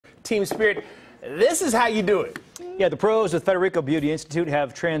team spirit. This is how you do it. Yeah, the pros with Federico Beauty Institute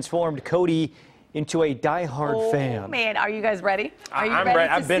have transformed Cody into a diehard fan. Oh, man, are you guys ready? Are you I'm ready?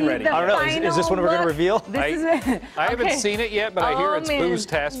 I've been ready. I don't know. Is this one we're going to reveal? I haven't seen it yet, but I hear it's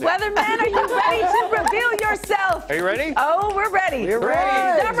booze-tastic. Weatherman, are you ready to reveal yourself? Are you ready? Oh, we're ready. We're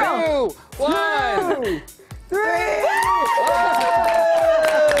ready. Several. 2, 1. 3.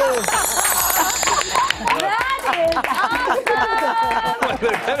 That is awesome.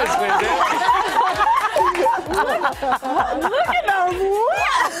 That is fantastic. Look at them.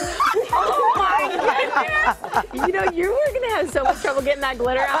 Oh, my goodness. You know, you were going to have so much trouble getting that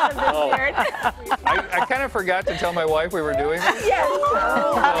glitter out of this beard. I kind of forgot to tell my wife we were doing this. Yes.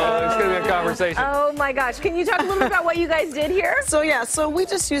 So it's going to be a conversation. Oh, my gosh. Can you talk a little bit about what you guys did here? So we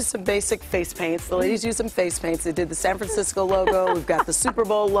just used some basic face paints. The ladies used some face paints. They did the San Francisco logo. We've got the Super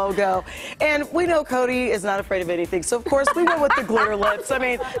Bowl logo. And we know Cody is not afraid of anything. So, of course, we went with the glitter lips. I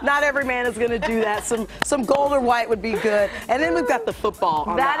mean, not every man is going to do that. Some gold or white would be good. And then we've got the football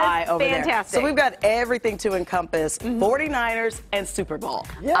on the eye over there. Fantastic. So we've got everything to encompass 49ers and Super Bowl.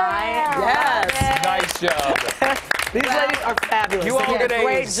 Yes. Nice job. These ladies are fabulous. You all get A's.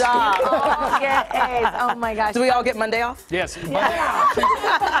 Great job. Oh, get A's. Oh, my gosh. Do we all get Monday off? Yes. Monday.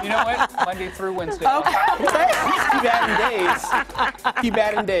 You know what? Monday through Wednesday. Keep adding days. Keep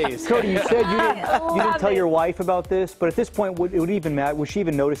adding days. Cody, you said you didn't tell your wife about this, but at this point, would it even matter? Would she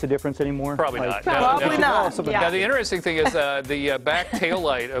even notice a difference anymore? Probably not. Probably not. Now, the interesting thing is the back tail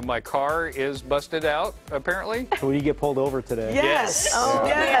light of my car is busted out, apparently. So will you get pulled over today? Yes. Oh,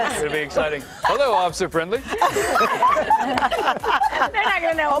 Yes. yes. It's going to be exciting. Hello, Officer Friendly. They're not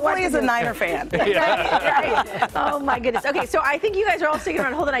going to know. Hopefully he's a Niner fan. Right. Oh, my goodness. Okay, so I think you guys are all sticking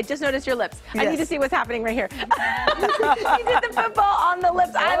around. Hold on, I just noticed your lips. I need to see what's happening right here. You did the football on the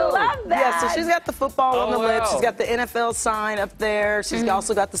lips. I love that. Yeah, so she's got the football on the lips. wow. She's got the NFL sign up there. She's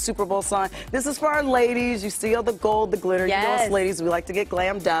also got the Super Bowl sign. This is for our ladies. You see all the gold, the glitter. You know Yes. us ladies, we like to get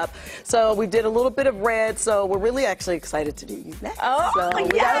glammed up. So we did a little bit of red, so we're really actually excited to do you next. Oh, so we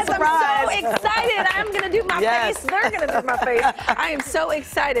got a yes, surprise. I'm so excited. I'm going to do my Yes. face. They're going to do my face. I am so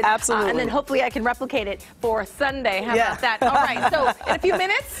excited. Absolutely. And then hopefully I can replicate it for Sunday. How Yeah. about that? All right, so in a few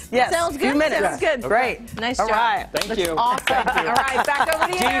minutes? Yes, Sounds good? few minutes. Sounds good. Great. Nice All job. right. Thank you. Awesome. All right, back over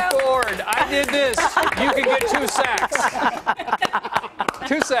to G. you. Ford, I did this. You can get 2 sacks.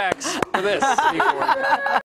 2 sacks for this, G. Ford.